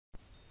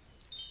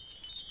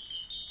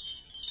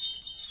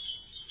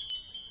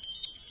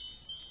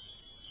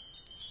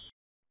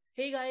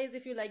Hey guys,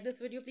 if you like this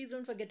video, please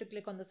don't forget to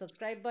click on the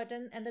subscribe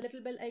button and the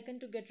little bell icon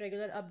to get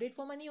regular update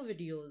for my new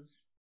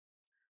videos.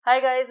 Hi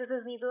guys, this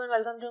is Neetu and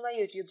welcome to my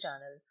YouTube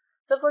channel.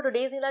 So for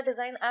today's nail art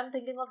design, I'm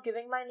thinking of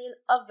giving my nail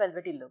a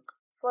velvety look,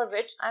 for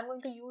which I'm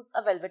going to use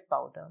a velvet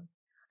powder.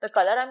 The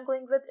color I'm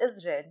going with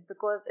is red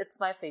because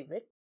it's my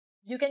favorite.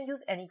 You can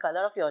use any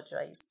color of your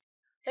choice.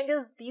 Thing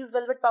is, these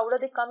velvet powder,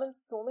 they come in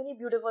so many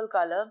beautiful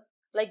color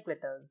like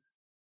glitters.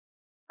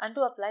 And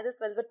to apply this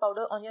velvet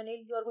powder on your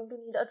nail, you are going to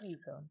need a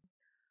tweezer.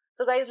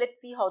 So guys, let's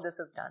see how this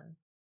is done.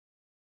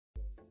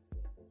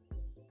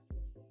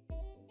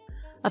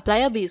 Apply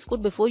a base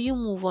coat before you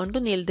move on to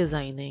nail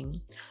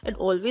designing. It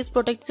always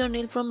protects your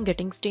nail from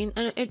getting stained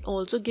and it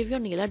also gives your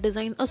nail art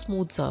design a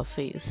smooth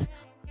surface.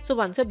 So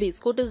once your base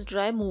coat is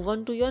dry, move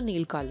on to your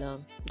nail color.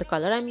 The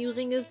color I'm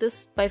using is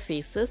this by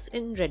Faces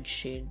in red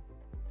shade.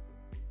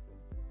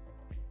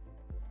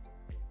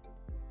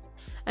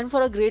 And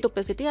for a great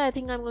opacity, I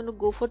think I'm going to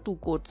go for 2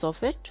 coats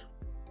of it.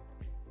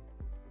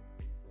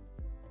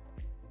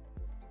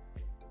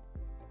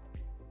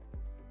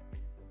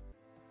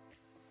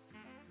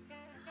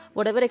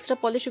 Whatever extra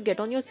polish you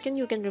get on your skin,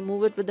 you can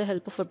remove it with the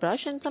help of a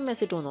brush and some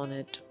acetone on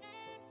it.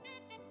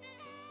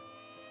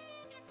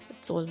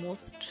 It's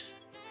almost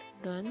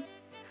done.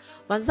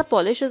 Once the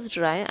polish is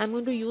dry, I'm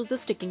going to use the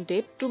sticking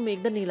tape to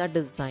make the nail art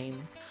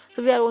design.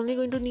 So we are only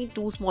going to need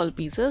 2 small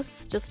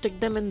pieces. Just stick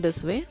them in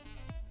this way.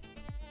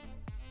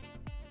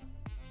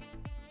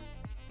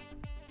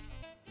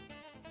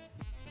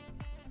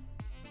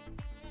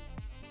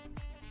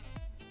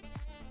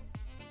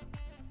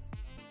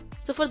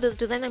 So for this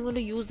design, I'm going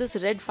to use this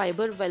red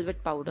fiber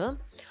velvet powder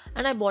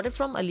and I bought it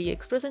from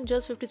AliExpress in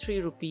just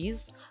 53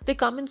 rupees. They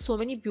come in so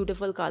many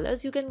beautiful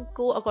colors, you can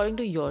go according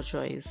to your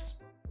choice.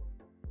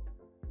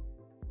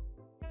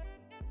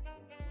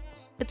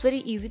 It's very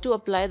easy to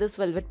apply this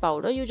velvet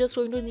powder. You're just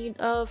going to need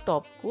a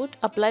top coat,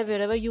 apply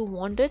wherever you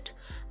want it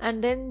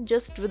and then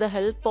just with the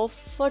help of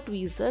a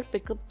tweezer,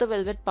 pick up the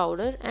velvet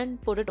powder and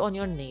put it on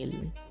your nail.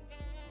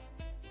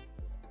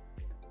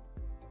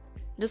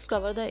 Just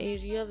cover the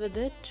area with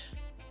it.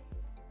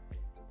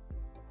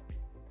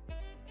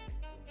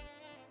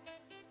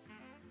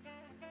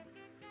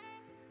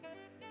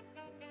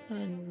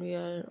 And we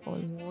are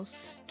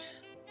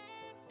almost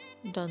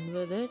done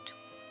with it.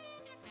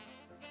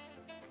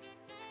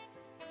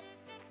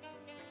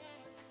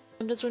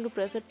 I'm just going to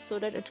press it so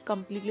that it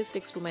completely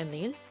sticks to my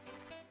nail.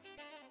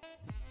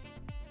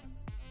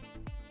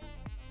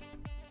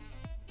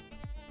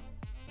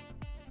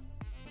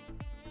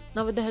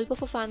 Now with the help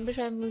of a fan brush,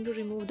 I'm going to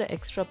remove the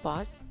extra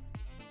part.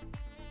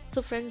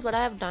 So friends, what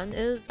I have done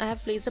is I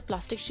have placed a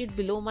plastic sheet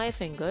below my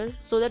finger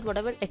so that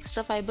whatever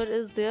extra fiber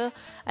is there,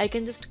 I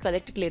can just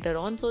collect it later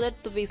on so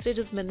that the wastage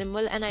is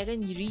minimal and I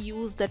can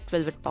reuse that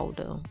velvet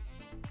powder.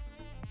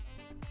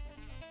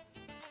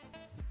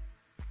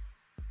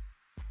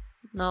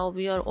 Now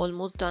we are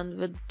almost done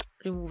with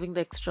removing the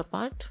extra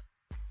part.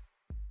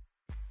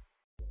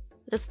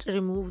 Just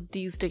remove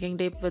the sticking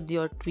tape with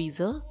your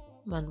tweezer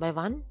one by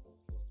one.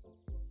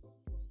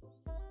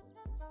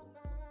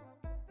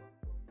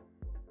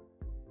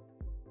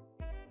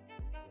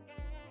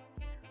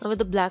 Now with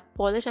the black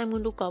polish, I'm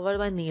going to cover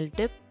my nail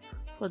tip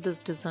for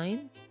this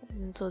design,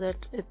 and so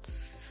that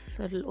it's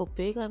a little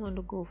opaque, I'm going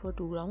to go for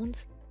 2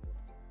 rounds.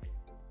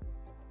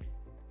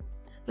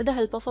 With the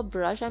help of a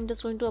brush, I'm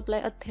just going to apply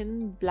a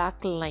thin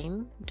black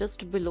line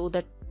just below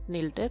that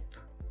nail tip.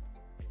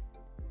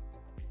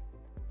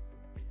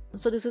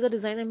 So this is the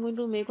design I'm going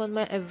to make on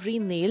my every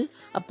nail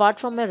apart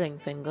from my ring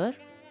finger.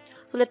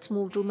 So let's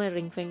move to my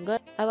ring finger.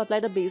 I've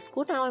applied a base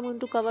coat. Now I'm going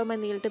to cover my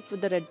nail tip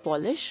with the red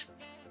polish.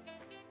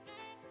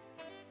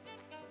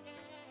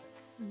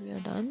 We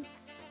are done.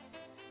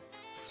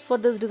 For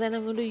this design,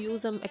 I'm going to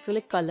use some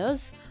acrylic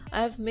colors.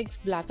 I have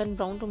mixed black and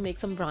brown to make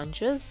some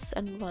branches,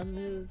 and one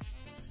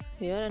is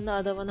here and the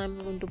other one I'm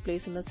going to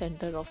place in the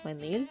center of my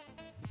nail.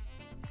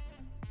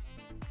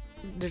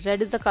 The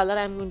red is the color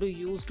I'm going to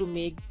use to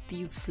make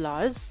these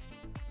flowers.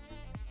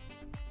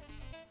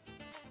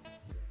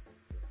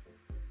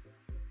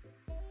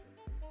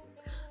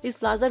 These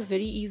flowers are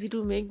very easy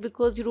to make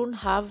because you don't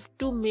have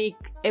to make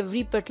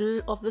every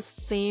petal of the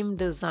same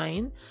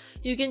design.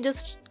 You can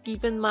just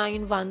keep in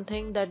mind one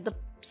thing, that the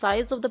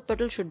size of the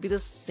petal should be the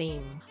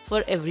same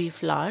for every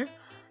flower,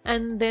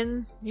 and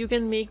then you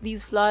can make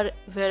these flowers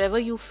wherever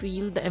you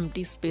feel the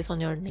empty space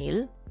on your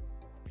nail.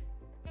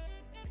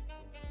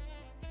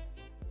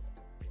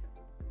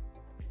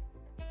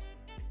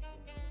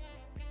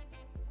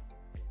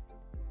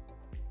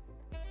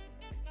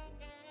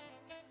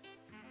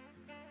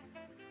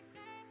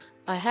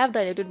 I have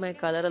diluted my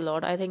color a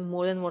lot, I think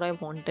more than what I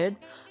wanted.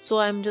 So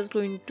I'm just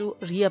going to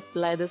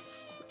reapply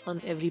this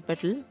on every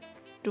petal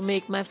to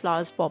make my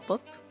flowers pop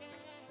up.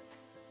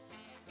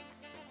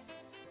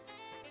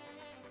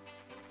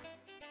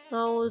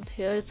 Now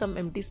here is some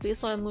empty space,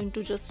 so I'm going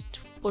to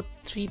just put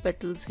 3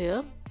 petals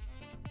here.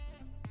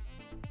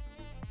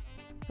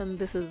 And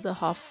this is a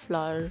half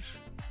flower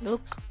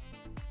look.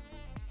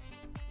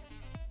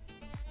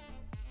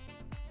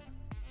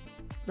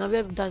 Now we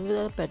are done with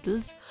our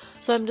petals.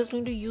 So I'm just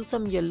going to use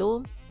some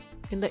yellow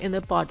in the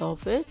inner part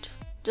of it,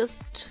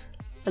 just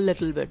a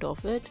little bit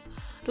of it,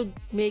 to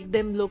make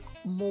them look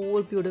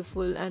more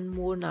beautiful and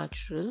more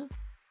natural.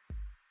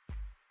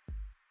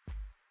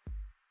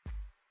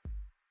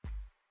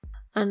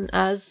 And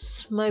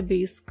as my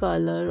base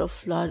color of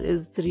flower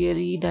is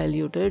really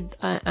diluted,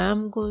 I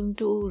am going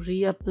to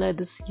reapply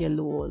this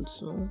yellow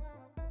also.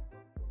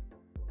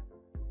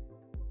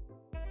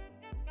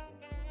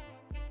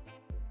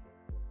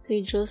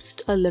 See,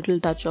 just a little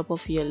touch up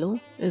of yellow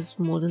is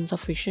more than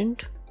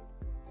sufficient.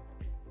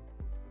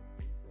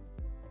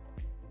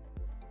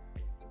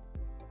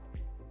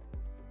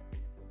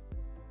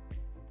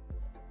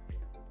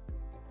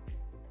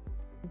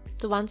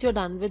 So once you're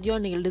done with your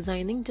nail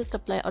designing, just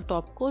apply a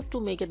top coat to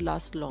make it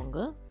last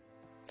longer.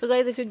 So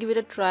guys, if you give it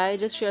a try,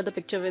 just share the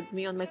picture with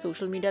me on my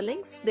social media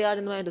links. They are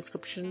in my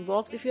description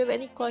box. If you have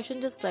any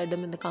questions, just write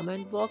them in the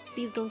comment box.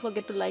 Please don't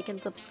forget to like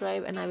and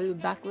subscribe, and I will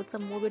be back with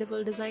some more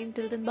beautiful design.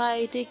 Till then,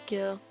 bye, take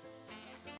care.